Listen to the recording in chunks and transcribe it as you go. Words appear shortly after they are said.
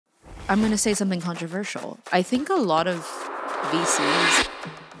I'm going to say something controversial. I think a lot of VCs,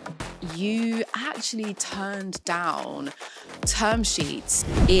 you actually turned down term sheets.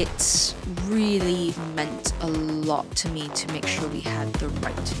 it really meant a lot to me to make sure we had the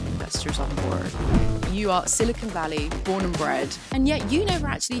right investors on board. You are Silicon Valley, born and bred, and yet you never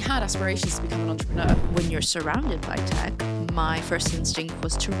actually had aspirations to become an entrepreneur. When you're surrounded by tech, my first instinct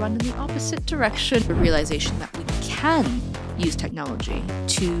was to run in the opposite direction. The realization that we can use technology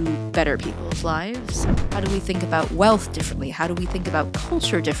to better people's lives. How do we think about wealth differently? How do we think about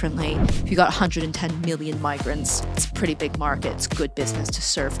culture differently? If you got 110 million migrants, it's a pretty big market, it's good business to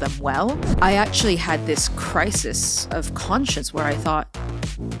serve them well. I actually had this crisis of conscience where I thought,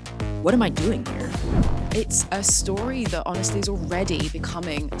 what am I doing here? It's a story that honestly is already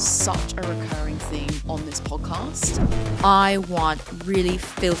becoming such a recurring theme on this podcast. I want really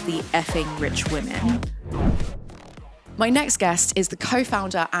filthy effing rich women. My next guest is the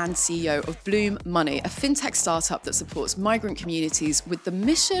co-founder and CEO of Bloom Money, a fintech startup that supports migrant communities with the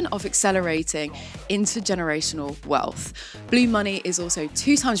mission of accelerating intergenerational wealth. Bloom Money is also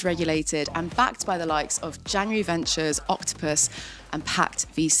 2 times regulated and backed by the likes of January Ventures, Octopus, and Pact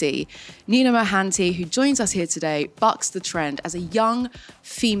VC. Nina Mohanty, who joins us here today, bucks the trend as a young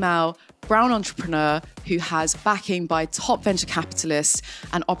female brown entrepreneur who has backing by top venture capitalists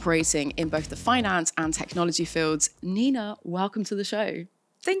and operating in both the finance and technology fields. Nina, welcome to the show.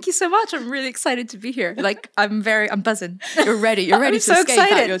 Thank you so much. I'm really excited to be here. I'm buzzing. You're ready to so escape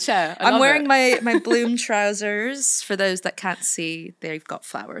excited. out your chair. I'm wearing my Bloom trousers. For those that can't see, they've got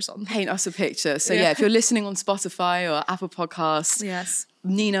flowers on. Paint us a picture. So yeah, if you're listening on Spotify or Apple Podcasts, yes,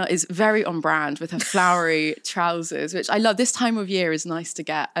 Nina is very on brand with her flowery trousers, which I love. This time of year is nice to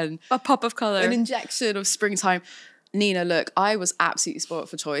get a pop of color, an injection of springtime. Nina, look, I was absolutely spoiled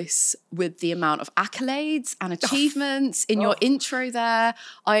for choice with the amount of accolades and achievements in your intro there.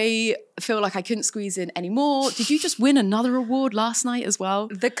 I feel like I couldn't squeeze in any more. Did you just win another award last night as well?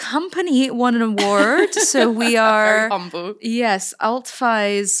 The company won an award, so we are very humble. Yes,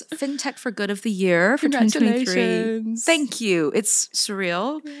 AltFi's Fintech for Good of the Year for 2023. Thank you. It's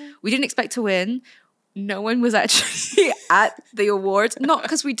surreal. Yeah. We didn't expect to win. No one was actually at the awards. Not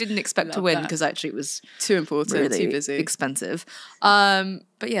because we didn't expect to win, because actually it was too important, really too busy, expensive. But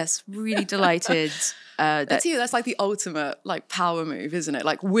yes, really delighted. That's like the ultimate power move, isn't it?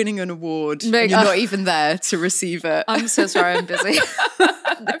 Like winning an award, and you're not even there to receive it. I'm so sorry, I'm busy.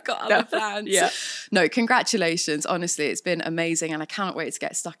 I've got other plans. Yeah. No, congratulations. Honestly, it's been amazing, and I cannot wait to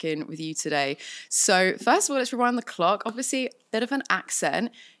get stuck in with you today. So first of all, let's rewind the clock. Obviously, a bit of an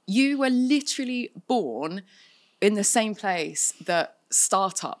accent. You were literally born in the same place that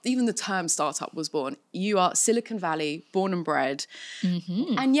startup, even the term startup, was born. You are Silicon Valley, born and bred.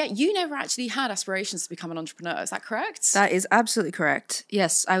 Mm-hmm. And yet you never actually had aspirations to become an entrepreneur. Is that correct? That is absolutely correct.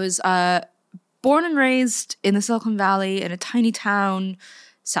 Yes, I was born and raised in the Silicon Valley in a tiny town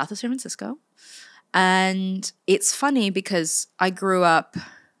south of San Francisco. And it's funny because I grew up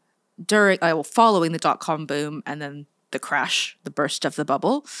following the dot-com boom and then the crash, the burst of the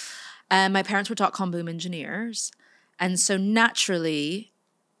bubble. And my parents were dot-com boom engineers. And so naturally,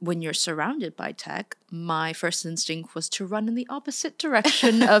 when you're surrounded by tech, my first instinct was to run in the opposite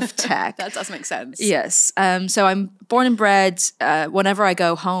direction of tech. That does make sense. Yes. So I'm born and bred. Whenever I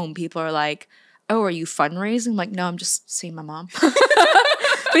go home, people are like, oh, are you fundraising? I'm like, no, I'm just seeing my mom. But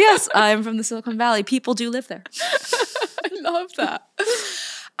yes, I'm from the Silicon Valley. People do live there. I love that.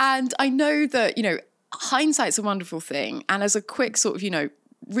 And I know that, hindsight's a wonderful thing. And as a quick sort of,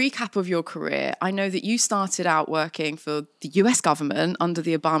 recap of your career, I know that you started out working for the US government under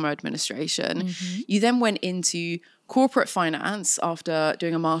the Obama administration. Mm-hmm. You then went into corporate finance after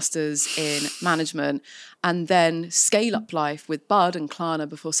doing a master's in management, and then scale up life with Bud and Klarna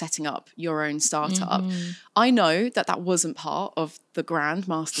before setting up your own startup. Mm-hmm. I know that wasn't part of the grand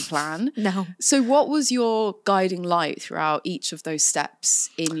master plan. No. So what was your guiding light throughout each of those steps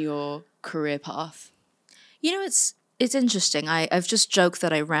in your career path? It's interesting. I've just joked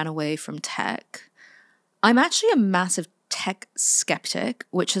that I ran away from tech. I'm actually a massive tech skeptic,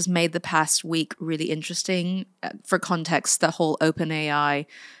 which has made the past week really interesting. For context, the whole OpenAI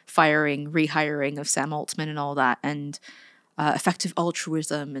firing, rehiring of Sam Altman and all that, and effective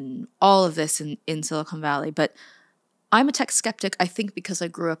altruism and all of this in Silicon Valley. But I'm a tech skeptic, I think, because I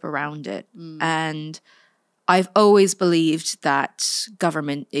grew up around it. And I've always believed that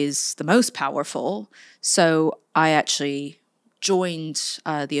government is the most powerful. So I actually joined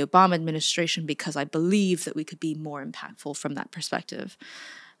the Obama administration because I believe that we could be more impactful from that perspective.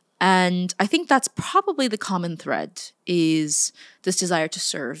 And I think that's probably the common thread, is this desire to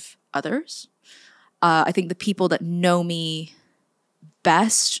serve others. I think the people that know me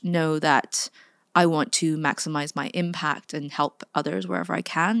best know that I want to maximize my impact and help others wherever I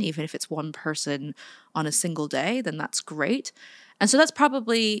can, even if it's one person on a single day, then that's great. And so that's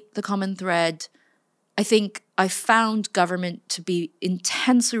probably the common thread. I think I found government to be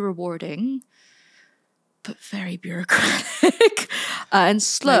intensely rewarding, but very bureaucratic and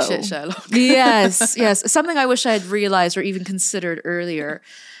slow. No shit, Sherlock. Yes. Something I wish I had realized or even considered earlier.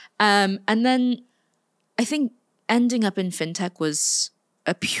 And then I think ending up in fintech was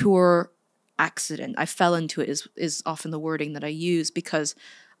a pure accident. I fell into it is often the wording that I use because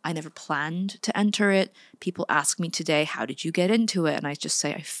I never planned to enter it. People ask me today, how did you get into it? And I just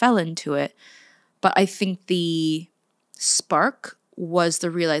say I fell into it. But I think the spark was the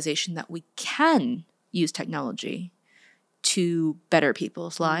realization that we can use technology to better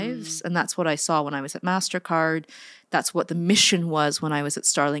people's lives. And that's what I saw when I was at MasterCard. That's what the mission was when I was at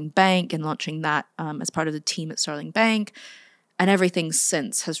Starling Bank and launching that as part of the team at Starling Bank. And everything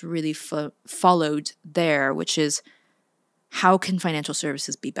since has really followed there, which is how can financial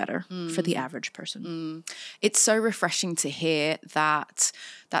services be better for the average person? It's so refreshing to hear that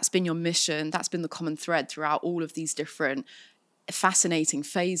that's been your mission. That's been the common thread throughout all of these different fascinating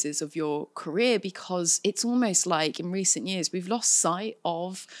phases of your career, because it's almost like in recent years, we've lost sight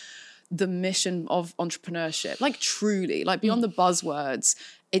of the mission of entrepreneurship, like truly, like beyond the buzzwords.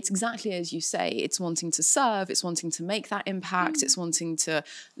 It's exactly as you say, it's wanting to serve, it's wanting to make that impact, it's wanting to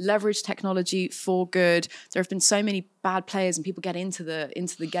leverage technology for good. There have been so many bad players and people get into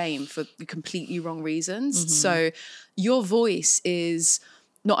the game for the completely wrong reasons. So your voice is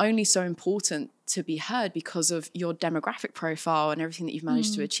not only so important to be heard because of your demographic profile and everything that you've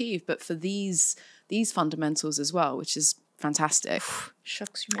managed to achieve, but for these fundamentals as well, which is fantastic.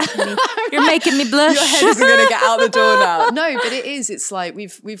 Shucks, you're making me blush. Your head isn't going to get out the door now. No, but it is. It's like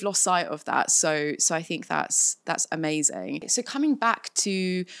we've lost sight of that. So I think that's amazing. So coming back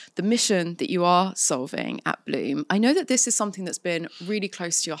to the mission that you are solving at Bloom, I know that this is something that's been really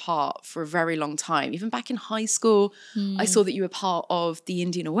close to your heart for a very long time. Even back in high school, I saw that you were part of the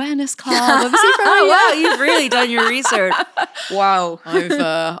Indian Awareness Club. Obviously, wow, you've really done your research. Wow.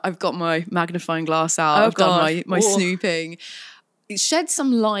 I've got my magnifying glass out. I've done my snooping. It sheds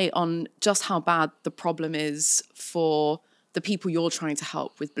some light on just how bad the problem is for the people you're trying to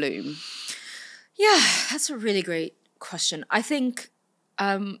help with Bloom. Yeah, that's a really great question. I think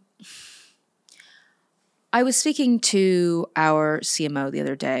I was speaking to our CMO the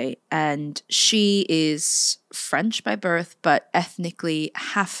other day, and she is French by birth, but ethnically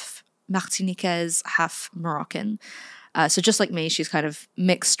half Martiniquaise, half Moroccan. So just like me, she's kind of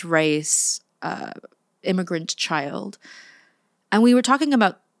mixed race, immigrant child. And we were talking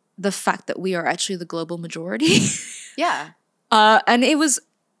about the fact that we are actually the global majority. Yeah. And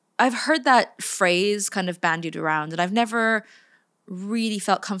I've heard that phrase kind of bandied around, and I've never really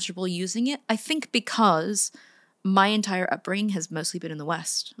felt comfortable using it. I think because my entire upbringing has mostly been in the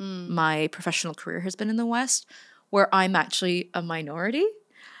West. My professional career has been in the West, where I'm actually a minority.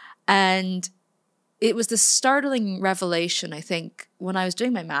 And it was this startling revelation, I think, when I was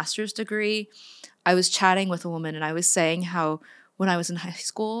doing my master's degree. I was chatting with a woman and I was saying how when I was in high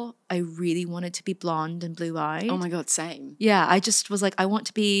school, I really wanted to be blonde and blue-eyed. Oh my God, same. Yeah, I just was like, I want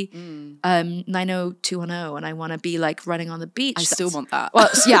to be 90210 and I want to be like running on the beach. I still want that.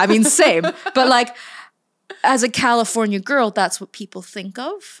 Well, yeah, I mean, same. But like, as a California girl, that's what people think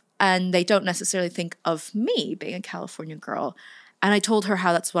of. And they don't necessarily think of me being a California girl. And I told her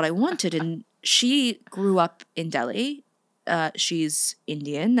how that's what I wanted. And she grew up in Delhi. She's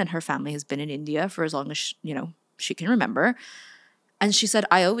Indian and her family has been in India for as long as, she can remember. And she said,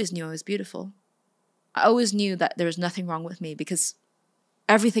 I always knew I was beautiful. I always knew that there was nothing wrong with me because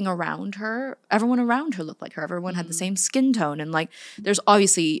everyone around her looked like her. Everyone had the same skin tone. And like, there's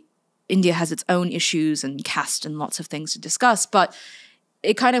obviously, India has its own issues and caste and lots of things to discuss. But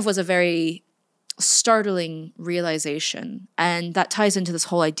it kind of was a very startling realization. And that ties into this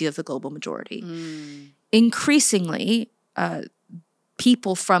whole idea of the global majority. Increasingly,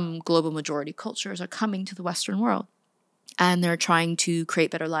 people from global majority cultures are coming to the Western world. And they're trying to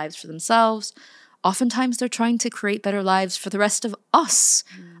create better lives for themselves. Oftentimes, they're trying to create better lives for the rest of us.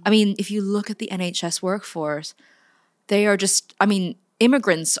 I mean, if you look at the NHS workforce, they are just,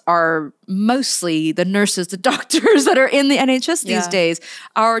 immigrants are mostly the nurses, the doctors that are in the NHS these days.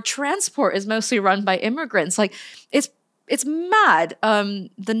 Our transport is mostly run by immigrants. Like, it's mad,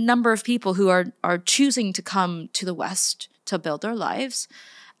 the number of people who are choosing to come to the West to build their lives.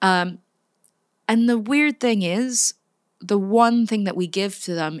 And the weird thing is, the one thing that we give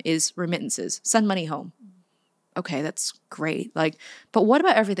to them is remittances. Send money home. Okay, that's great. But what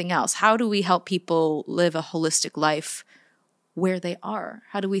about everything else? How do we help people live a holistic life where they are?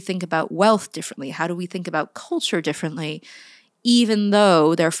 How do we think about wealth differently? How do we think about culture differently? Even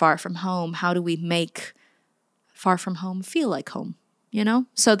though they're far from home, how do we make far from home feel like home? You know?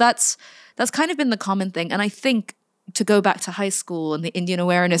 So that's kind of been the common thing. And I think, to go back to high school and the Indian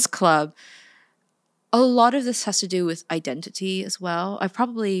Awareness Club, a lot of this has to do with identity as well. I've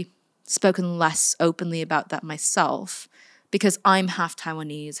probably spoken less openly about that myself because I'm half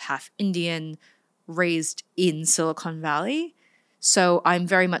Taiwanese, half Indian, raised in Silicon Valley. So I'm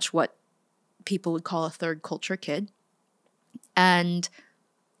very much what people would call a third culture kid. And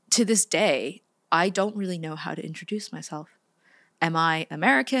to this day, I don't really know how to introduce myself. Am I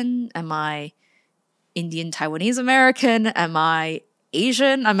American? Am I Indian Taiwanese American? Am I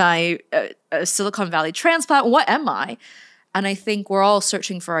Asian? Am I a Silicon Valley transplant? What am I? And I think we're all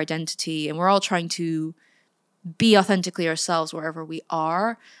searching for identity, and we're all trying to be authentically ourselves wherever we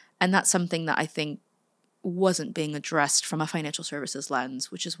are. And that's something that I think wasn't being addressed from a financial services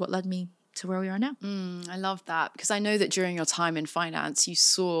lens, which is what led me to where we are now. I love that, because I know that during your time in finance, you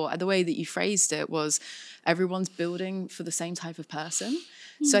saw the way that you phrased it was everyone's building for the same type of person.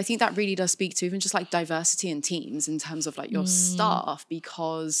 So I think that really does speak to even just like diversity in teams in terms of like your staff,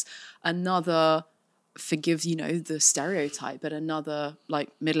 because another, forgive, the stereotype, but another like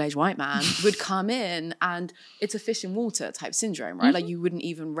middle-aged white man would come in and it's a fish in water type syndrome, right? Like you wouldn't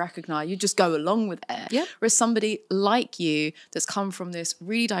even recognize, you just go along with it. Yep. Whereas somebody like you that's come from this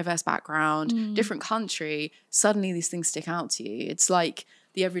really diverse background, different country, suddenly these things stick out to you. It's like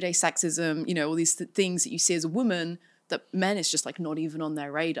the everyday sexism, all these things that you see as a woman that men is just like not even on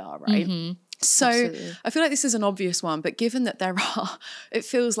their radar, right? So absolutely. I feel like this is an obvious one, but given that it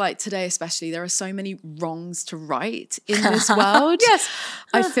feels like today especially, there are so many wrongs to right in this world. Yes.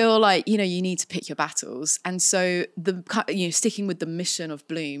 I feel like, you need to pick your battles. And so sticking with the mission of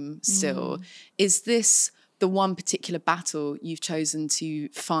Bloom still, is this the one particular battle you've chosen to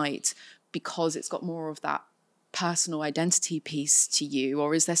fight because it's got more of that personal identity piece to you?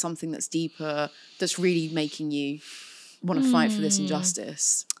 Or is there something that's deeper that's really making you want to fight for this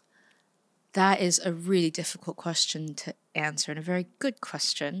injustice? That is a really difficult question to answer, and a very good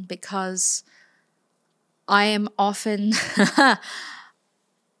question, because I am often,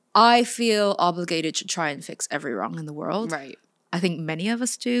 I feel obligated to try and fix every wrong in the world. Right. I think many of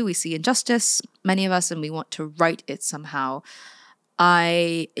us do. We see injustice, many of us, and we want to right it somehow.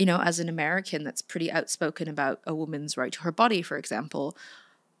 I, as an American that's pretty outspoken about a woman's right to her body, for example,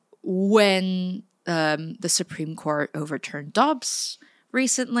 when the Supreme Court overturned Dobbs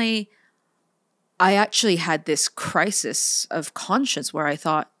recently, I actually had this crisis of conscience where I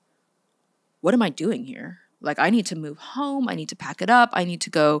thought, what am I doing here? Like, I need to move home. I need to pack it up. I need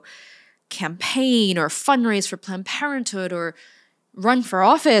to go campaign or fundraise for Planned Parenthood or run for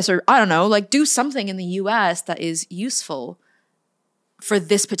office, or I don't know, like do something in the US that is useful for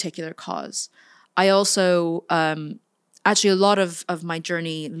this particular cause. I also, actually a lot of my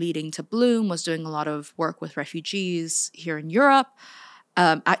journey leading to Bloom was doing a lot of work with refugees here in Europe.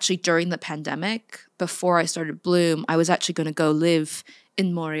 Actually, during the pandemic, before I started Bloom, I was actually going to go live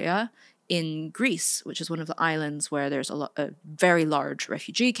in Moria in Greece, which is one of the islands where there's a very large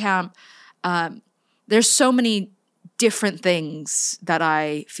refugee camp. There's so many different things that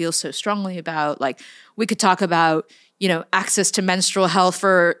I feel so strongly about. Like, we could talk about, access to menstrual health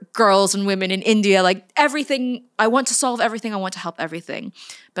for girls and women in India, like everything. I want to solve everything. I want to help everything.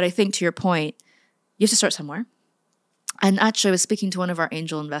 But I think, to your point, you have to start somewhere. And actually, I was speaking to one of our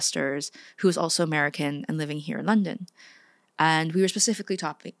angel investors who is also American and living here in London. And we were specifically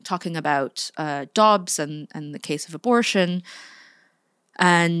talking about Dobbs and the case of abortion.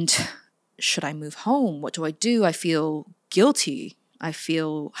 And should I move home? What do I do? I feel guilty. I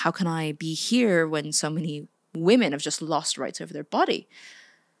feel, how can I be here when so many women have just lost rights over their body?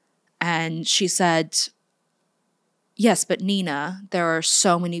 And she said, yes, but Nina, there are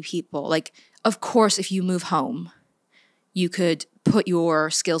so many people. Like, of course, if you move home, you could put your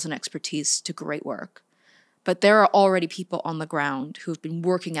skills and expertise to great work. But there are already people on the ground who've been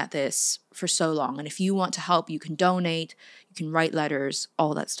working at this for so long. And if you want to help, you can donate, you can write letters,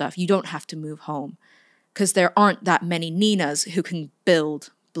 all that stuff. You don't have to move home, because there aren't that many Ninas who can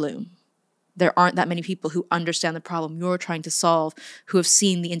build Bloom. There aren't that many people who understand the problem you're trying to solve, who have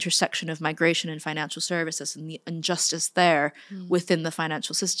seen the intersection of migration and financial services and the injustice there within the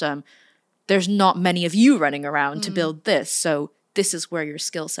financial system. There's not many of you running around to build this. So this is where your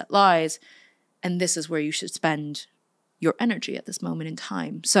skill set lies. And this is where you should spend your energy at this moment in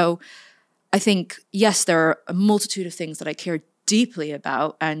time. So I think, yes, there are a multitude of things that I care deeply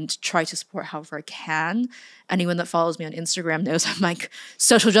about and try to support however I can. Anyone that follows me on Instagram knows I'm like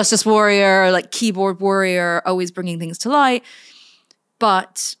social justice warrior, like keyboard warrior, always bringing things to light.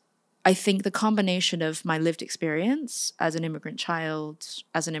 But I think the combination of my lived experience as an immigrant child,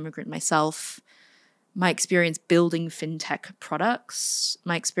 as an immigrant myself, my experience building fintech products,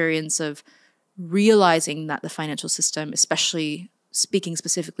 my experience of realizing that the financial system, especially speaking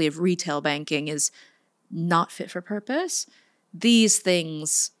specifically of retail banking, is not fit for purpose. These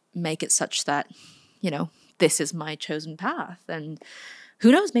things make it such that, this is my chosen path. And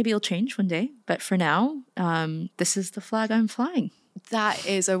who knows, maybe it'll change one day. But for now, this is the flag I'm flying. That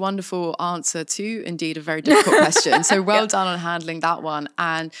is a wonderful answer to, indeed, a very difficult question. So well done on handling that one.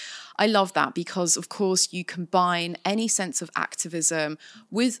 And I love that because, of course, you combine any sense of activism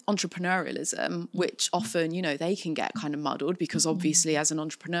with entrepreneurialism, which often, they can get kind of muddled because obviously as an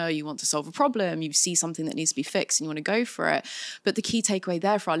entrepreneur, you want to solve a problem, you see something that needs to be fixed and you want to go for it. But the key takeaway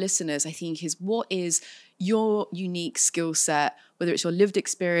there for our listeners, I think, is what is your unique skill set, whether it's your lived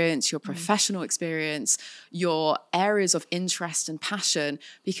experience, your professional experience, your areas of interest and passion,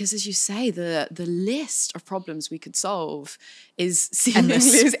 because as you say, the list of problems we could solve is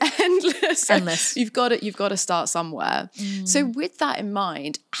seemingly endless. You've got to start somewhere. So with that in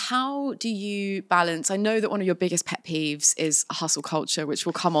mind, how do you balance? I know that one of your biggest pet peeves is hustle culture, which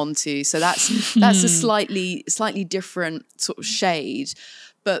we'll come on to. So that's a slightly different sort of shade.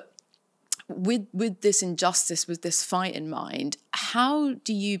 But with this injustice, with this fight in mind, how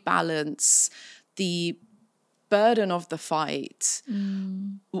do you balance the burden of the fight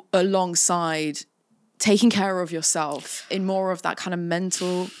alongside taking care of yourself in more of that kind of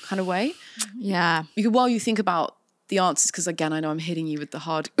mental kind of way? Yeah. Because while you think about the answers, because again, I know I'm hitting you with the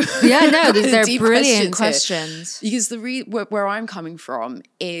hard they're deep brilliant questions. Because where I'm coming from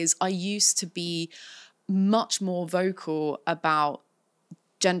is I used to be much more vocal about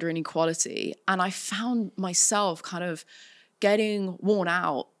gender inequality. And I found myself kind of getting worn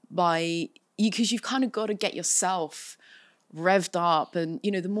out because you've kind of got to get yourself revved up. And,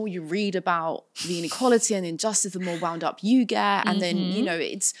 the more you read about the inequality and the injustice, the more wound up you get. And then,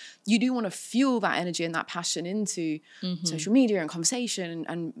 you do want to fuel that energy and that passion into social media and conversation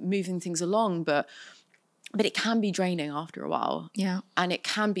and moving things along. But it can be draining after a while. Yeah. And it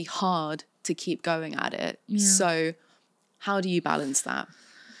can be hard to keep going at it. Yeah. So how do you balance that?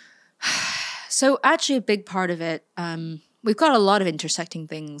 So actually a big part of it, we've got a lot of intersecting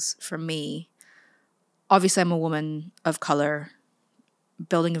things for me. Obviously, I'm a woman of color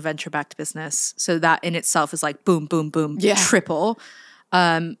building a venture-backed business. So that in itself is like boom, boom, boom, triple.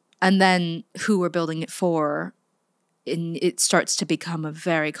 And then who we're building it for, it starts to become a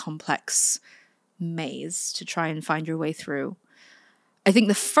very complex maze to try and find your way through. I think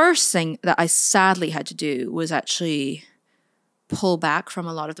the first thing that I sadly had to do was actually pull back from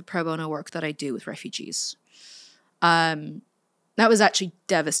a lot of the pro bono work that I do with refugees. That was actually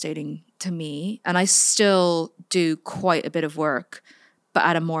devastating to me. And I still do quite a bit of work, but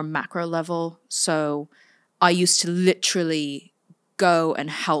at a more macro level. So I used to literally go and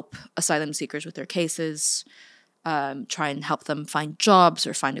help asylum seekers with their cases, try and help them find jobs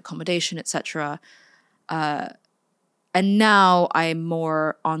or find accommodation, etc. And now I'm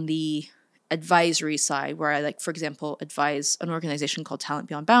more on the advisory side where I, for example, advise an organization called Talent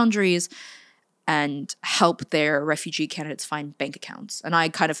Beyond Boundaries and help their refugee candidates find bank accounts. And I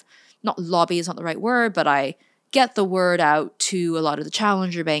kind of, not lobby is not the right word, but I get the word out to a lot of the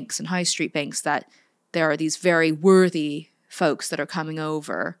challenger banks and high street banks that there are these very worthy folks that are coming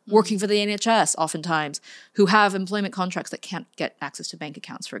over, working for the NHS oftentimes, who have employment contracts that can't get access to bank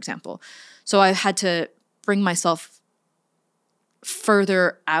accounts, for example. So I had to bring myself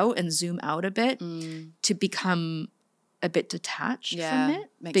further out and zoom out a bit to become a bit detached from it,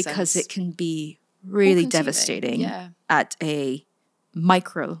 because it can be really devastating at a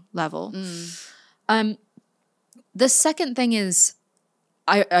micro level. The second thing is,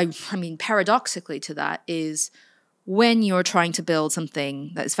 I mean, paradoxically to that is when you're trying to build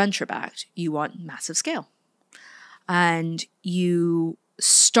something that is venture-backed, you want massive scale. And you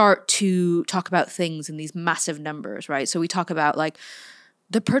start to talk about things in these massive numbers, right? So we talk about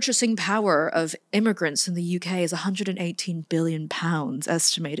the purchasing power of immigrants in the UK is 118 billion pounds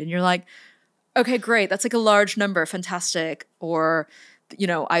estimated. And you're like, okay, great. That's a large number. Fantastic. Or,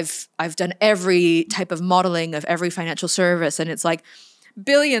 I've done every type of modeling of every financial service and it's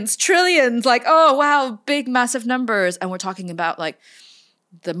billions, trillions, oh, wow, big, massive numbers. And we're talking about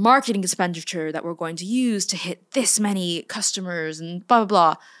the marketing expenditure that we're going to use to hit this many customers and blah, blah,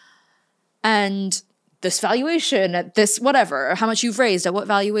 blah. And this valuation at this, whatever, how much you've raised at what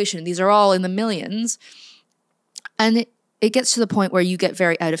valuation. These are all in the millions. And it gets to the point where you get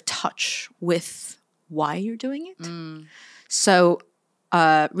very out of touch with why you're doing it. So,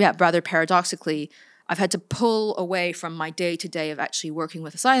 rather paradoxically, I've had to pull away from my day-to-day of actually working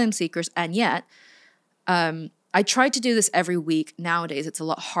with asylum seekers, and yet I try to do this every week. Nowadays, it's a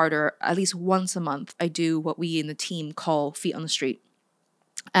lot harder. At least once a month, I do what we in the team call feet on the street.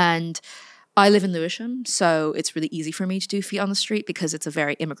 And I live in Lewisham, so it's really easy for me to do feet on the street because it's a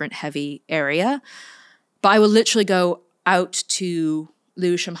very immigrant-heavy area. But I will literally go out to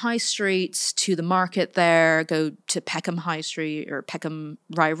Lewisham High Street, to the market there, go to Peckham High Street or Peckham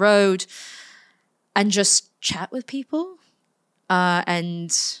Rye Road, and just chat with people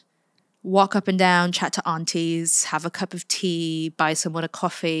and walk up and down, chat to aunties, have a cup of tea, buy someone a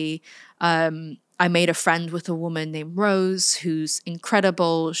coffee. I made a friend with a woman named Rose, who's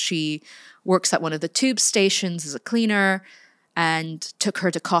incredible. She works at one of the tube stations as a cleaner, and took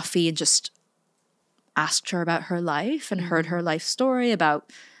her to coffee and just asked her about her life and heard her life story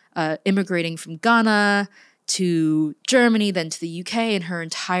about immigrating from Ghana to Germany, then to the UK, and her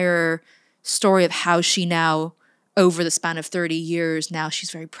entire story of how she now, over the span of 30 years, now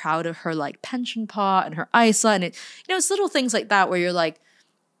she's very proud of her like pension pot and her ISA. And it's little things like that where you're like,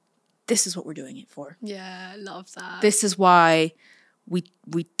 this is what we're doing it for. Yeah, I love that. This is why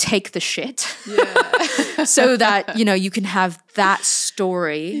we take the shit so that, you can have that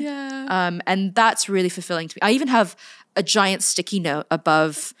story. Yeah. And that's really fulfilling to me. I even have a giant sticky note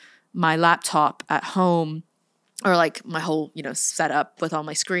above my laptop at home, or like my whole, setup with all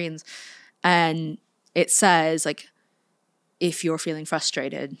my screens. And it says like, if you're feeling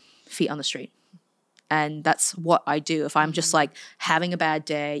frustrated, feet on the street. And that's what I do. If I'm just like having a bad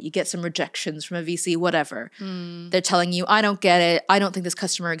day, you get some rejections from a VC, whatever. They're telling you, I don't get it. I don't think this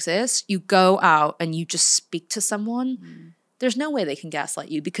customer exists. You go out and you just speak to someone. There's no way they can gaslight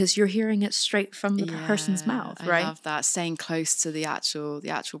you because you're hearing it straight from the person's mouth, right? I love that. Staying close to the actual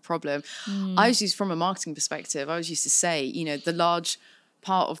problem. I was used from a marketing perspective. I was used to say, the large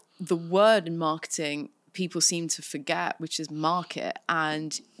part of the word in marketing people seem to forget, which is market.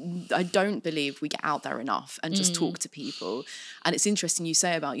 And I don't believe we get out there enough and just talk to people. And it's interesting you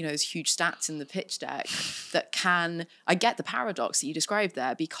say about, those huge stats in the pitch deck that I get the paradox that you described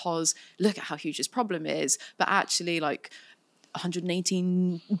there, because look at how huge this problem is, but actually like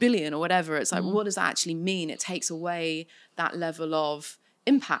 118 billion or whatever, it's like, what does that actually mean? It takes away that level of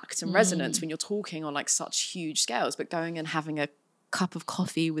impact and resonance when you're talking on like such huge scales. But going and having a cup of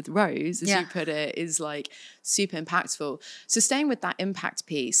coffee with Rose, as you put it, is like super impactful. So staying with that impact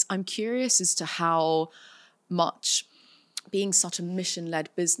piece, I'm curious as to how much being such a mission-led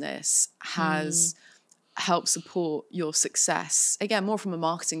business has helped support your success. Again, more from a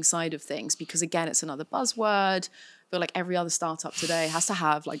marketing side of things, because again, it's another buzzword. I feel like every other startup today has to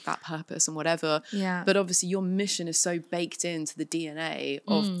have like that purpose and whatever. Yeah. But obviously your mission is so baked into the DNA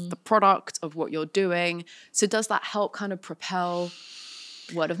of the product, of what you're doing. So does that help kind of propel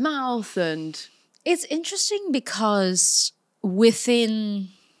word of mouth? And it's interesting because within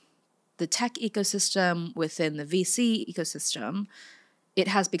the tech ecosystem, within the VC ecosystem, it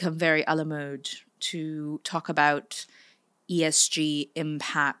has become very a la mode to talk about ESG,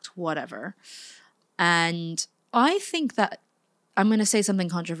 impact, whatever. And I think that I'm going to say something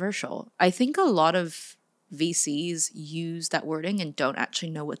controversial. I think a lot of VCs use that wording and don't actually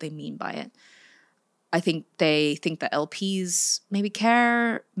know what they mean by it. I think they think that LPs maybe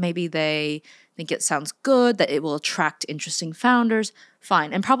care. Maybe they think it sounds good, that it will attract interesting founders.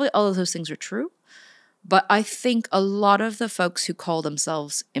 Fine. And probably all of those things are true. But I think a lot of the folks who call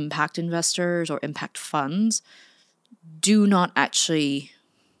themselves impact investors or impact funds do not actually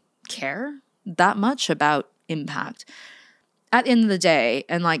care that much about impact. At the end of the day,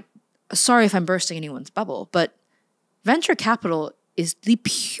 and like, sorry if I'm bursting anyone's bubble, but venture capital is the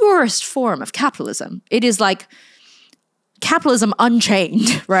purest form of capitalism. It is like capitalism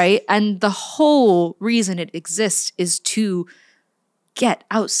unchained, right? And the whole reason it exists is to get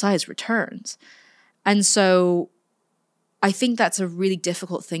outsized returns. And so I think that's a really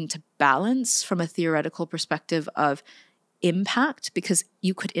difficult thing to balance from a theoretical perspective of impact, because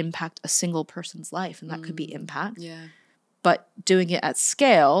you could impact a single person's life and that could be impact. Yeah. But doing it at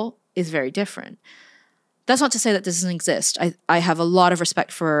scale is very different. That's not to say that this doesn't exist. I have a lot of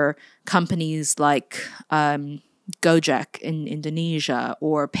respect for companies like Gojek in Indonesia,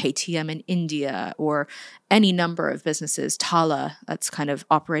 or Paytm in India, or any number of businesses, Tala, that's kind of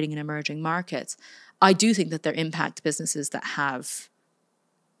operating in emerging markets. I do think that they're impact businesses that have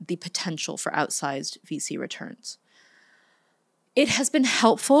the potential for outsized VC returns. It has been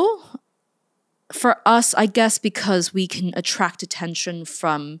helpful for us, I guess, because we can attract attention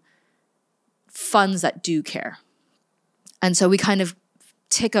from funds that do care. And so we kind of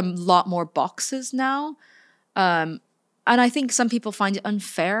tick a lot more boxes now. And I think some people find it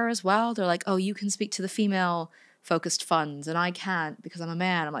unfair as well. They're like, oh, you can speak to the female focused funds and I can't because I'm a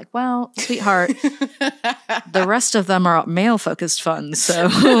man. I'm like, well, sweetheart, the rest of them are male focused funds. So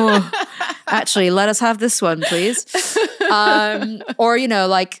actually, let us have this one, please. Or, you know,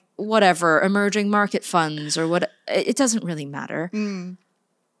 like whatever, emerging market funds or what, it doesn't really matter.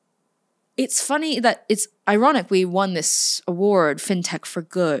 It's funny that it's ironic we won this award, Fintech for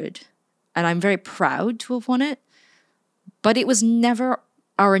Good, and I'm very proud to have won it. But it was never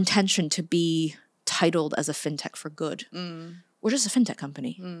our intention to be titled as a fintech for good. We're just a fintech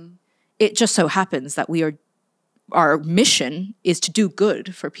company. It just so happens that our mission is to do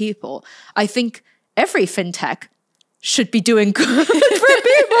good for people. I think every fintech should be doing good for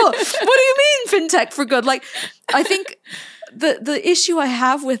people. What do you mean fintech for good? Like, I think the issue I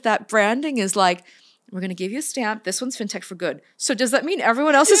have with that branding is like, we're going to give you a stamp. This one's fintech for good. So does that mean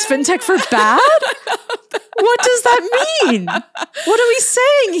everyone else is fintech for bad? What does that mean? What are we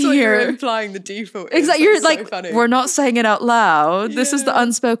saying so here? You're implying the default. Exactly. You're like, funny. We're not saying it out loud. This is the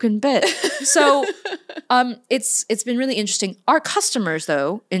unspoken bit. So it's been really interesting. Our customers,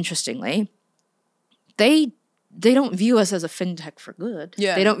 though, interestingly, they don't view us as a fintech for good.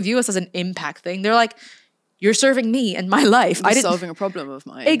 Yeah. They don't view us as an impact thing. They're like, you're serving me and my life. I'm solving a problem of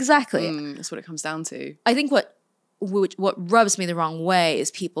mine. Exactly. That's what it comes down to. I think what rubs me the wrong way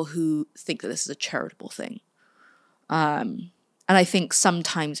is people who think that this is a charitable thing. And I think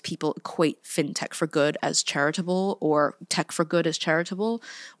sometimes people equate fintech for good as charitable or tech for good as charitable,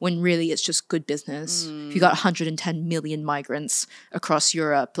 when really it's just good business. If you got 110 million migrants across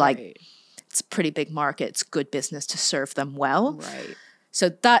Europe, like it's a pretty big market. It's good business to serve them well. Right. So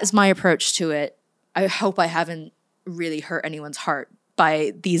that is my approach to it. I hope I haven't really hurt anyone's heart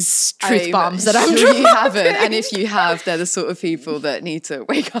by these truth bombs that I'm sure you haven't. And if you have, they're the sort of people that need to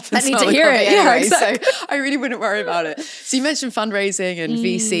wake up and need to hear it. Anyway, yeah, exactly. So I really wouldn't worry about it. So you mentioned fundraising and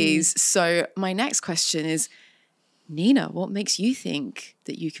VCs. So my next question is, Nina, what makes you think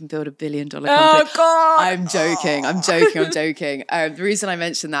that you can build $1 billion company? Oh, God. I'm joking. The reason I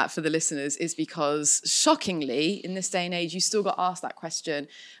mention that for the listeners is because shockingly, in this day and age, you still got asked that question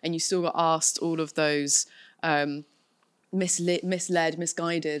and you still got asked all of those misled,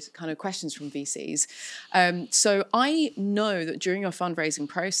 misguided kind of questions from VCs. So I know that during your fundraising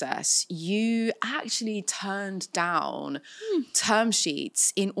process, you actually turned down term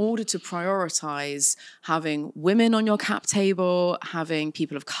sheets in order to prioritize having women on your cap table, having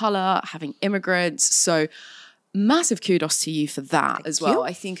people of color, having immigrants. So massive kudos to you for that as well.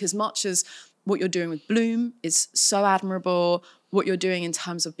 I think as much as what you're doing with Bloom is so admirable, what you're doing in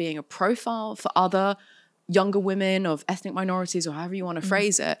terms of being a profile for other younger women of ethnic minorities or however you want to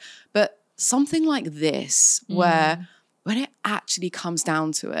phrase it. But something like this, where when it actually comes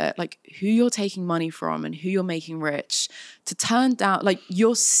down to it, like who you're taking money from and who you're making rich, to turn down, like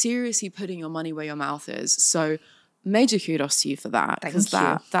you're seriously putting your money where your mouth is. So major kudos to you for that. Because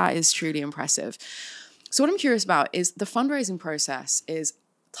that is truly impressive. So what I'm curious about is the fundraising process is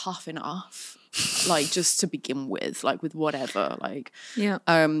tough enough, like just to begin with, like with whatever, like,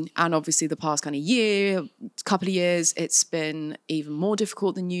 and obviously the past kind of couple of years, it's been even more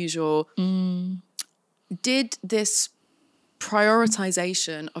difficult than usual. Did this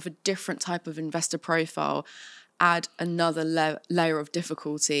prioritization of a different type of investor profile add another layer of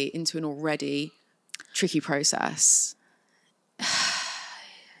difficulty into an already tricky process?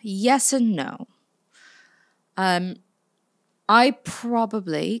 Yes and no. I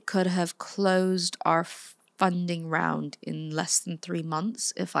probably could have closed our funding round in less than 3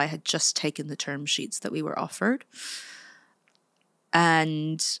 months if I had just taken the term sheets that we were offered.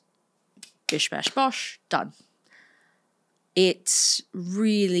 And bish, bash, bosh, done. It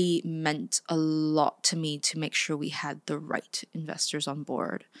really meant a lot to me to make sure we had the right investors on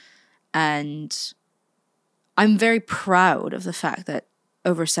board. And I'm very proud of the fact that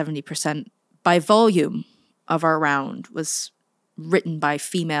over 70% by volume of our round was written by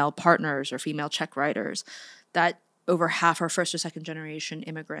female partners or female check writers, that over half are first or second generation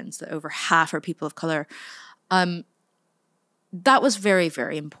immigrants, that over half are people of color. That was very,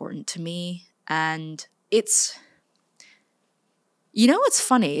 very important to me. And it's, you know, what's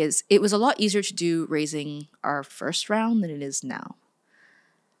funny is it was a lot easier to do raising our first round than it is now.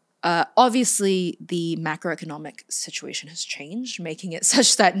 Obviously, the macroeconomic situation has changed, making it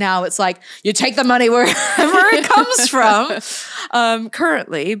such that now it's like you take the money wherever it comes from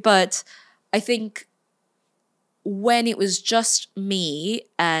currently. But I think when it was just me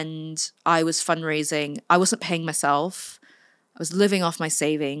and I was fundraising, I wasn't paying myself. I was living off my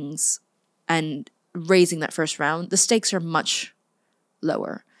savings. And raising that first round, the stakes are much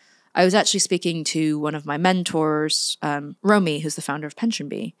lower. I was actually speaking to one of my mentors, Romy, who's the founder of Pension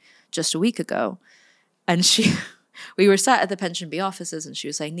Bee, just a week ago. And we were sat at the Pension Bee offices and she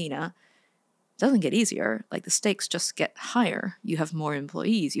was saying, Nina, it doesn't get easier. Like the stakes just get higher. You have more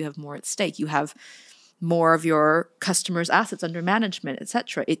employees, you have more at stake, you have more of your customers' assets under management,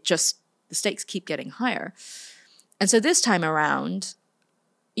 etc. The stakes keep getting higher. And so this time around,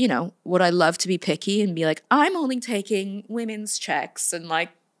 you know, would I love to be picky and be like, I'm only taking women's checks and like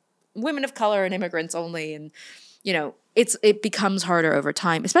women of color and immigrants only. And, you know, it becomes harder over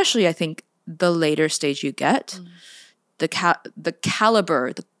time, especially I think the later stage you get, the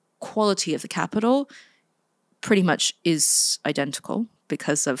caliber, the quality of the capital pretty much is identical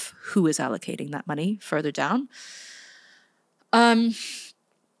because of who is allocating that money further down.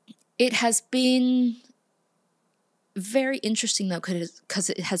 It has been very interesting though, because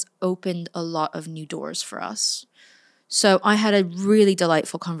it has opened a lot of new doors for us. So I had a really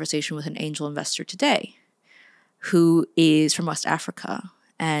delightful conversation with an angel investor today who is from West Africa,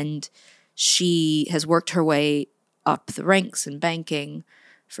 and she has worked her way up the ranks in banking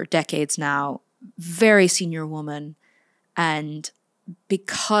for decades now, very senior woman. And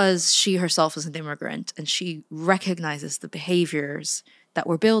because she herself is an immigrant and she recognizes the behaviors that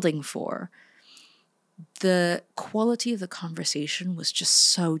we're building for, the quality of the conversation was just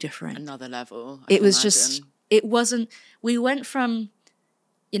so different. Another level. We went from,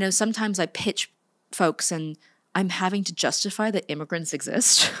 you know, sometimes I pitch folks and I'm having to justify that immigrants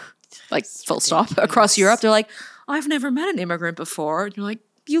exist, like full stop, across Europe. They're like, I've never met an immigrant before. And you're like,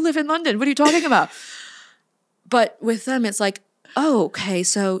 you live in London. What are you talking about? But with them, it's like, oh, okay,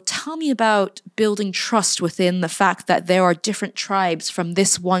 so tell me about building trust within the fact that there are different tribes from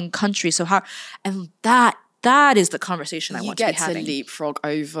this one country. So how, and that is the conversation I want to be having. You get to leapfrog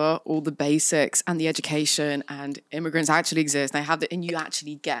over all the basics and the education, and immigrants actually exist. They have and you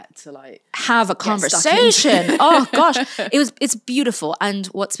actually get to like have a conversation. Oh gosh, it's beautiful. And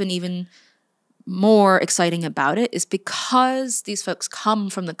what's been even more exciting about it is because these folks come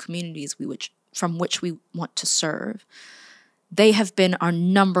from the communities from which we want to serve. They have been our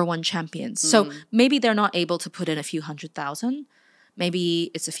number one champions. So maybe they're not able to put in a few 100,000.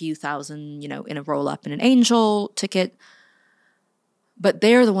 Maybe it's a few thousand, you know, in a roll up in an angel ticket. But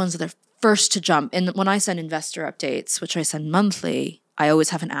they're the ones that are first to jump. And when I send investor updates, which I send monthly, I always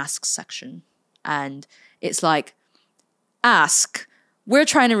have an ask section. And it's like, ask. We're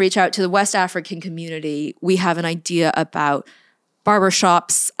trying to reach out to the West African community. We have an idea about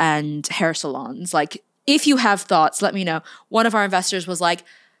barbershops and hair salons. Like, if you have thoughts, let me know. One of our investors was like,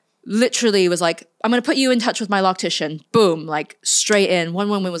 literally was like, I'm going to put you in touch with my loctician. Boom, like straight in. One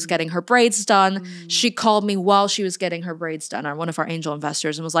woman was getting her braids done. She called me while she was getting her braids done, or one of our angel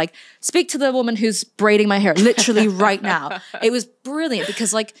investors, and was like, speak to the woman who's braiding my hair literally right now. It was brilliant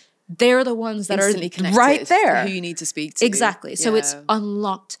because like they're the ones that instantly are right there. Who you need to speak to. Exactly. So it's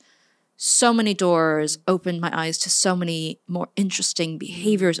unlocked so many doors, opened my eyes to so many more interesting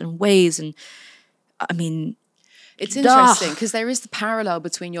behaviors and ways. And I mean, it's interesting because there is the parallel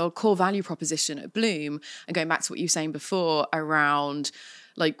between your core value proposition at Bloom and going back to what you were saying before around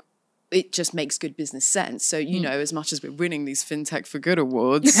like it just makes good business sense. So, you know, as much as we're winning these FinTech for Good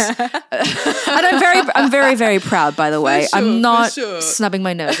awards. And I'm very, very proud, by the way. I'm not snubbing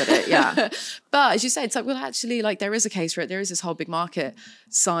my nose at it. Yeah. But as you said, it's like, well, actually, like there is a case for it. There is this whole big market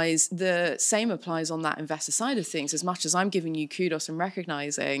size. The same applies on that investor side of things. As much as I'm giving you kudos and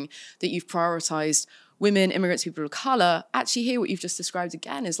recognizing that you've prioritized women, immigrants, people of color, actually here what you've just described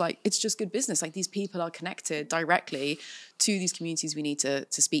again is like, it's just good business. Like these people are connected directly to these communities we need to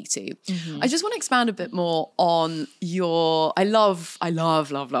speak to. I just want to expand a bit more on your, I love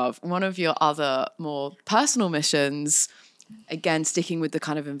one of your other more personal missions, again, sticking with the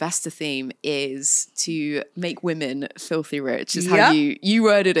kind of investor theme, is to make women filthy rich, is how you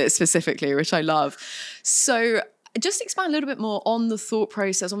worded it specifically, which I love. So just expand a little bit more on the thought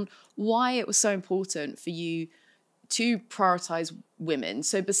process, on why it was so important for you to prioritize women.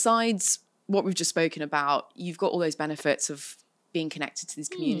 So besides what we've just spoken about, you've got all those benefits of being connected to these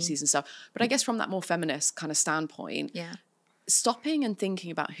communities and stuff. But I guess from that more feminist kind of standpoint, stopping and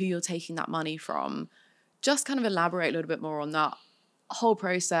thinking about who you're taking that money from, just kind of elaborate a little bit more on that whole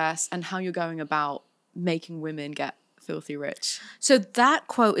process and how you're going about making women get filthy rich. So that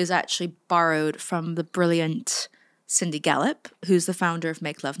quote is actually borrowed from the brilliant Cindy Gallop, who's the founder of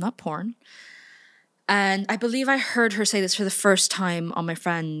Make Love Not Porn. And I believe I heard her say this for the first time on my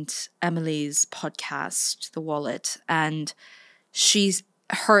friend Emily's podcast, The Wallet. And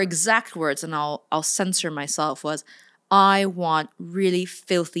her exact words, and I'll censor myself, was, I want really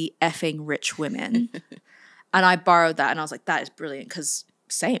filthy effing rich women. And I borrowed that and I was like, that is brilliant because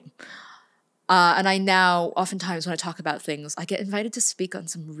same. And I now, oftentimes when I talk about things, I get invited to speak on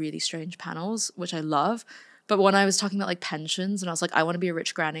some really strange panels, which I love. But when I was talking about like pensions and I was like, I want to be a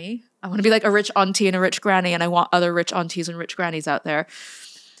rich granny. I want to be like a rich auntie and a rich granny. And I want other rich aunties and rich grannies out there.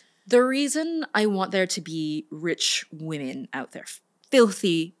 The reason I want there to be rich women out there,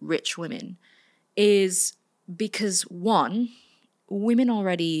 filthy rich women, is because one, women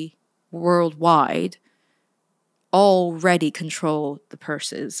already worldwide already control the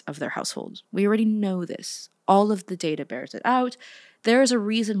purses of their households. We already know this. All of the data bears it out. There is a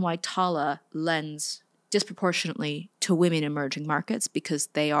reason why Tala lends disproportionately to women in emerging markets because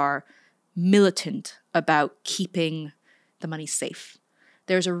they are militant about keeping the money safe.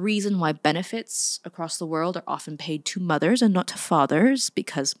 There's a reason why benefits across the world are often paid to mothers and not to fathers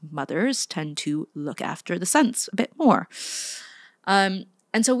because mothers tend to look after the sons a bit more. And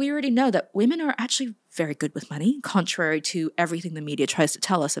so we already know that women are actually very good with money, contrary to everything the media tries to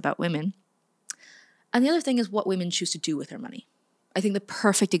tell us about women. And the other thing is what women choose to do with their money. I think the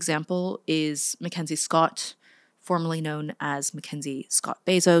perfect example is Mackenzie Scott, formerly known as Mackenzie Scott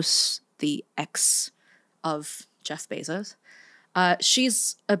Bezos, the ex of Jeff Bezos.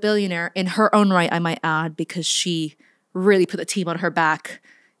 She's a billionaire in her own right, I might add, because she really put the team on her back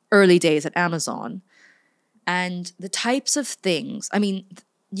early days at Amazon. And the types of things, I mean,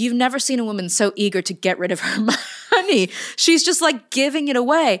 you've never seen a woman so eager to get rid of her money. She's just like giving it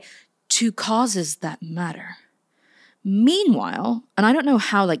away to causes that matter. Meanwhile, and I don't know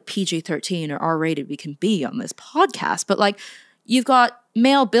how like PG-13 or R-rated we can be on this podcast, but like you've got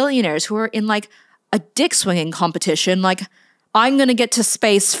male billionaires who are in like a dick swinging competition, like I'm going to get to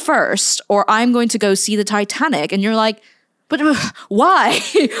space first or I'm going to go see the Titanic. And you're like, but why?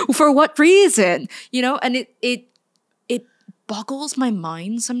 For what reason? You know, and it boggles my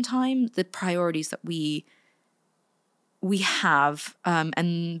mind sometimes, the priorities that we have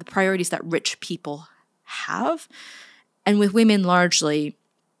and the priorities that rich people have. And with women largely,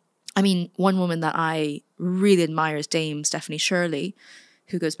 I mean, one woman that I really admire is Dame Stephanie Shirley,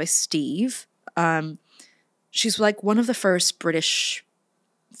 who goes by Steve. She's like one of the first British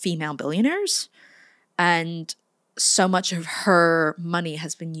female billionaires. And so much of her money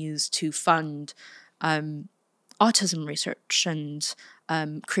has been used to fund autism research and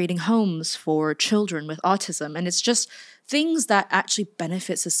creating homes for children with autism. And it's just things that actually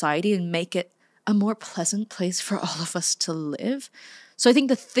benefit society and make it a more pleasant place for all of us to live. So I think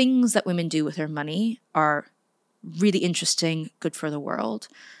the things that women do with their money are really interesting, good for the world.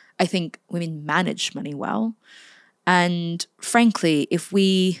 I think women manage money well. And frankly, if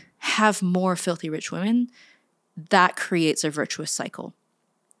we have more filthy rich women, that creates a virtuous cycle.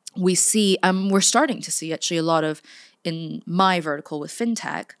 We see, we're starting to see actually a lot of, in my vertical with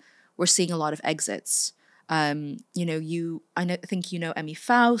fintech, we're seeing a lot of exits. I think you know Emmy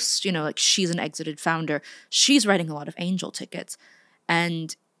Faust, like she's an exited founder. She's writing a lot of angel tickets.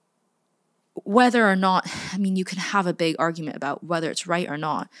 And whether or not, I mean, you can have a big argument about whether it's right or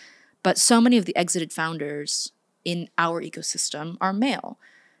not, but so many of the exited founders in our ecosystem are male.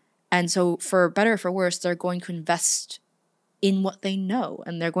 And so for better or for worse, they're going to invest in what they know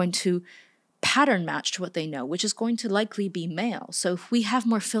and they're going to pattern match to what they know, which is going to likely be male. So if we have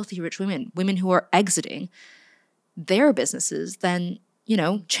more filthy rich women who are exiting their businesses, then,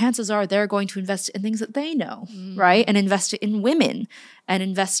 chances are they're going to invest in things that they know, right? And invest in women and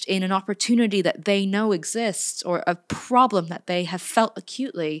invest in an opportunity that they know exists or a problem that they have felt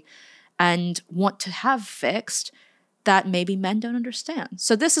acutely and want to have fixed that maybe men don't understand.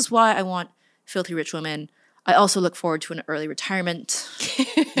 So this is why I want filthy rich women. I also look forward to an early retirement.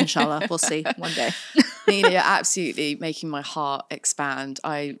 Inshallah, we'll see one day. Nina, you're absolutely making my heart expand.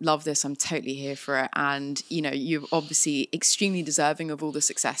 I love this. I'm totally here for it. And, you're obviously extremely deserving of all the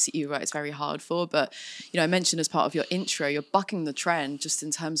success that you worked very hard for. But, I mentioned as part of your intro, you're bucking the trend just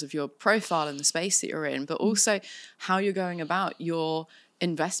in terms of your profile and the space that you're in, but also how you're going about your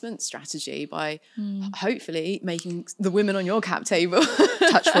investment strategy by hopefully making the women on your cap table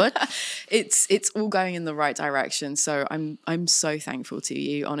touch wood. It's all going in the right direction. So I'm so thankful to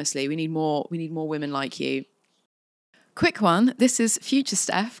you. Honestly, we need more women like you. Quick one. This is Future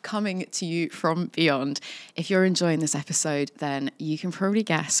Steph coming to you from beyond. If you're enjoying this episode, then you can probably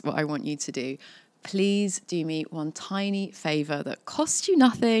guess what I want you to do. Please do me one tiny favor that costs you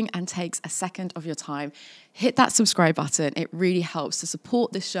nothing and takes a second of your time. Hit that subscribe button. It really helps to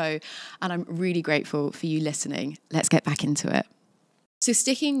support this show. And I'm really grateful for you listening. Let's get back into it. So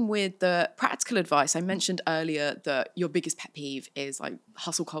sticking with the practical advice, I mentioned earlier that your biggest pet peeve is like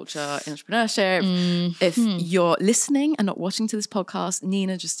hustle culture, entrepreneurship. If you're listening and not watching to this podcast,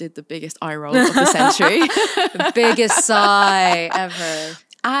 Nina just did the biggest eye roll of the century. The biggest sigh ever.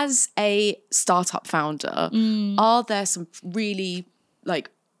 As a startup founder, are there some really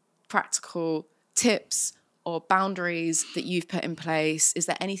like practical tips or boundaries that you've put in place? Is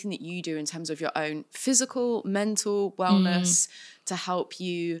there anything that you do in terms of your own physical, mental wellness to help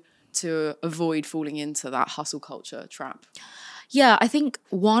you to avoid falling into that hustle culture trap? Yeah, I think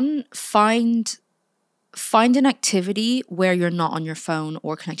one, find an activity where you're not on your phone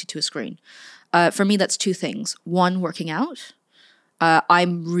or connected to a screen. For me, that's two things. One, working out.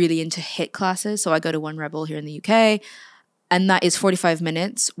 I'm really into HIIT classes, so I go to One Rebel here in the UK. And that is 45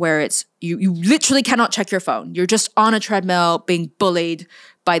 minutes where it's you literally cannot check your phone. You're just on a treadmill being bullied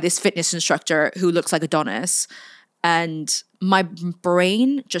by this fitness instructor who looks like Adonis. And my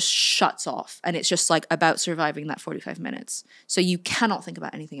brain just shuts off. And it's just like about surviving that 45 minutes. So you cannot think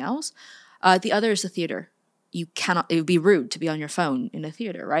about anything else. The other is the theater. You cannot, it would be rude to be on your phone in a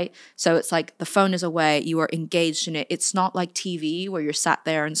theater, right? So it's like the phone is away, you are engaged in it. It's not like TV where you're sat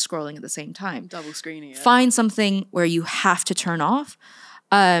there and scrolling at the same time. Double screening it. Find something where you have to turn off.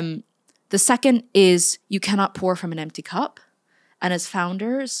 The second is you cannot pour from an empty cup. And as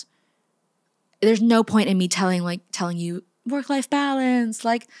founders, there's no point in me telling you work-life balance,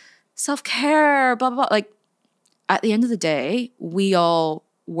 like self-care, blah, blah, blah. Like at the end of the day, we all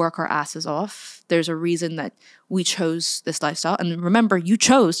work our asses off. There's a reason that we chose this lifestyle. And remember, you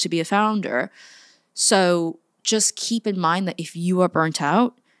chose to be a founder. So just keep in mind that if you are burnt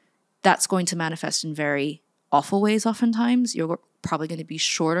out, that's going to manifest in very awful ways oftentimes. You're probably going to be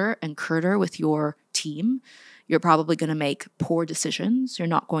shorter and curter with your team. You're probably going to make poor decisions. You're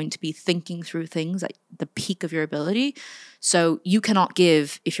not going to be thinking through things at the peak of your ability. So you cannot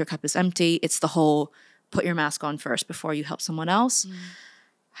give if your cup is empty. It's the whole put your mask on first before you help someone else.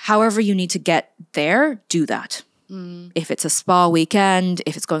 However you need to get there, do that. If it's a spa weekend,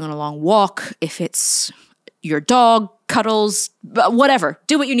 if it's going on a long walk, if it's your dog cuddles, whatever,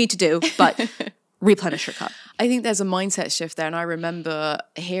 do what you need to do, but replenish your cup. I think there's a mindset shift there. And I remember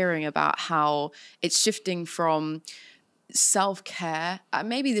hearing about how it's shifting from self-care.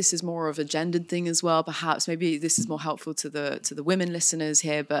 Maybe this is more of a gendered thing as well. Perhaps maybe this is more helpful to the women listeners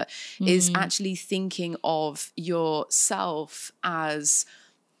here, but is actually thinking of yourself as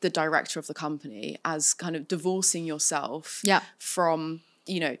the director of the company, as kind of divorcing yourself from,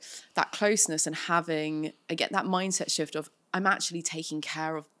 that closeness and having, again, that mindset shift of I'm actually taking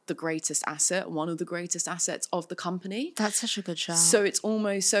care of the greatest asset, one of the greatest assets of the company. That's such a good shout. So it's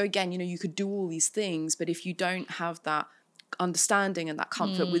almost, so again, you could do all these things, but if you don't have that understanding and that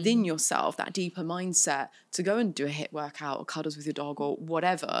comfort within yourself, that deeper mindset to go and do a HIIT workout or cuddles with your dog or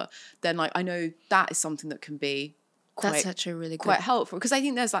whatever, then I know that is something that can be quite helpful, because I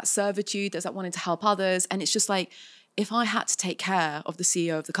think there's that servitude, there's that wanting to help others, and it's just like, if I had to take care of the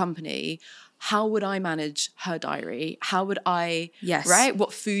CEO of the company, how would I manage her diary? How would I, right?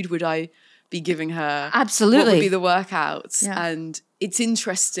 What food would I be giving her? Absolutely. What would be the workouts? Yeah. And it's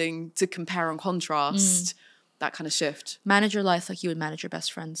interesting to compare and contrast that kind of shift. Manage your life like you would manage your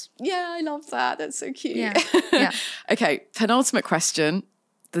best friends. Yeah, I love that. That's so cute. Yeah. Okay, penultimate question.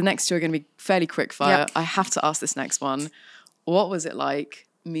 The next two are going to be fairly quick fire. Yep. I have to ask this next one. What was it like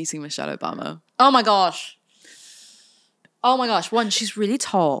meeting Michelle Obama? Oh my gosh. One, she's really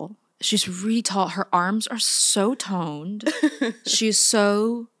tall. Her arms are so toned. She's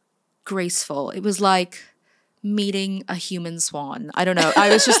so graceful. It was like meeting a human swan. I don't know.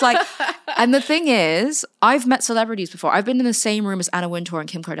 I was just like, and the thing is, I've met celebrities before. I've been in the same room as Anna Wintour and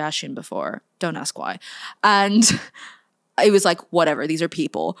Kim Kardashian before. Don't ask why. And it was like, whatever, these are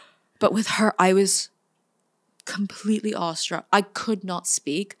people. But with her, I was completely awestruck. I could not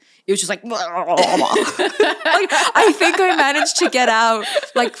speak. It was just like, I think I managed to get out,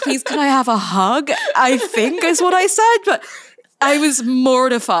 like, please, can I have a hug? I think is what I said, but I was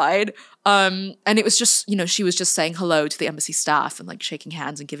mortified. And it was just, she was just saying hello to the embassy staff and like shaking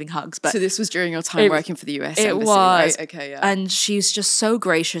hands and giving hugs. But so this was during your time working for the US embassy, was. Right? Okay, yeah. And she's just so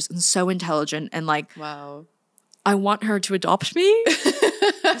gracious and so intelligent and like, wow. I want her to adopt me.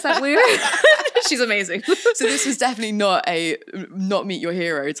 Is that weird? She's amazing. So this was definitely not meet your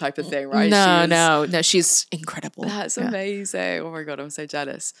hero type of thing, right? No, she's incredible. That's amazing. Oh my God, I'm so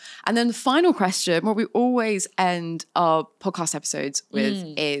jealous. And then the final question, what we always end our podcast episodes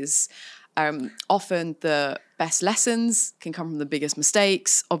with is often the best lessons can come from the biggest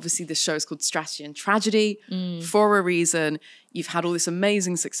mistakes. Obviously, this show is called Strategy and Tragedy for a reason. You've had all this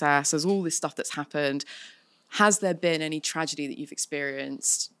amazing success. There's all this stuff that's happened. has there been any tragedy that you've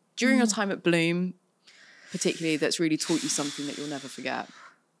experienced during your time at Bloom, particularly, that's really taught you something that you'll never forget?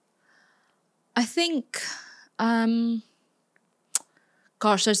 I think,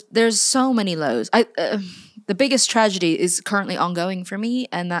 gosh, there's so many lows. The biggest tragedy is currently ongoing for me,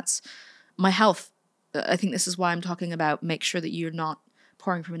 and that's my health. I think this is why I'm talking about make sure that you're not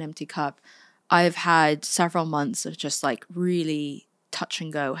pouring from an empty cup. I've had several months of just like really touch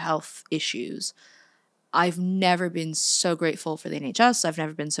and go health issues. I've never been so grateful for the NHS. I've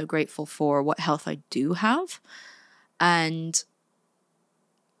never been so grateful for what health I do have. And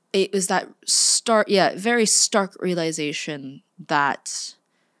it was that very stark realization that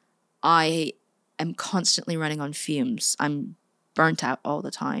I am constantly running on fumes. I'm burnt out all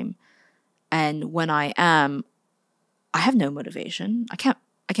the time. And when I am, I have no motivation. I can't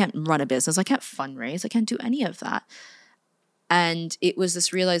run a business. I can't fundraise. I can't do any of that. And it was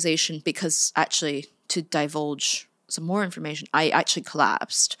this realization because actually, to divulge some more information, I actually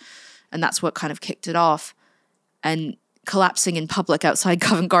collapsed. And that's what kind of kicked it off. And collapsing in public outside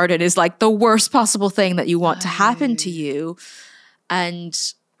Covent Garden is like the worst possible thing that you want to happen to you. And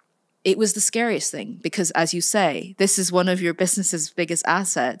it was the scariest thing because, as you say, this is one of your business's biggest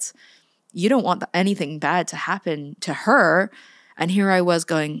assets. You don't want anything bad to happen to her. And here I was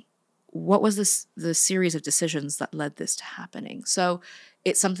going, what was the series of decisions that led this to happening? So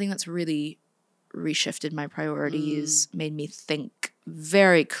it's something that's really reshifted my priorities, made me think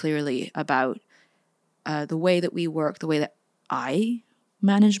very clearly about the way that we work, the way that I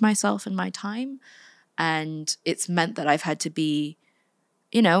manage myself and my time. And it's meant that I've had to be,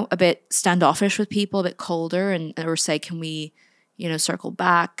 a bit standoffish with people, a bit colder, or say, can we, circle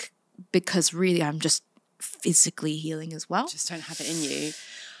back? Because really I'm just physically healing as well. Just don't have it in you.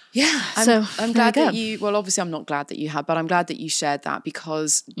 Yeah. I'm glad that obviously I'm not glad that you have, but I'm glad that you shared that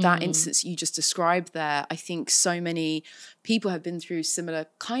because that instance you just described there, I think so many people have been through similar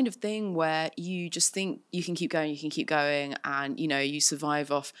kind of thing where you just think you can keep going and, you survive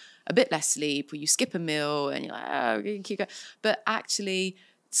off a bit less sleep or you skip a meal and you're like, oh, you can keep going. But actually,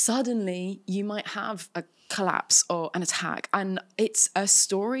 suddenly you might have a collapse or an attack. And it's a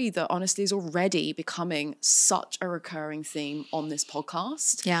story that honestly is already becoming such a recurring theme on this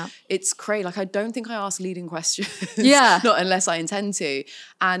podcast. Yeah. It's crazy. Like, I don't think I ask leading questions. Yeah. Not unless I intend to.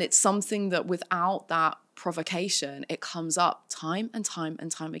 And it's something that without that provocation, it comes up time and time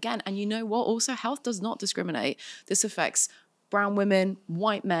and time again. And you know what? Also, health does not discriminate. This affects brown women,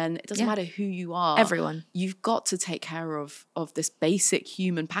 white men, it doesn't matter who you are. Everyone. You've got to take care of this basic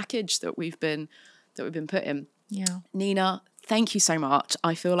human package that we've been put in. Yeah. Nina, thank you so much.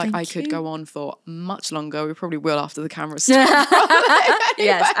 I feel like I could go on for much longer. We probably will after the cameras start.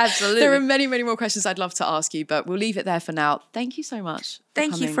 Yes, absolutely. There are many, many more questions I'd love to ask you, but we'll leave it there for now. Thank you so much.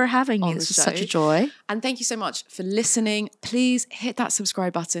 Thank you for having me. This was such a joy. And thank you so much for listening. Please hit that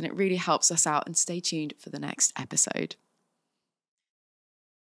subscribe button. It really helps us out, and stay tuned for the next episode.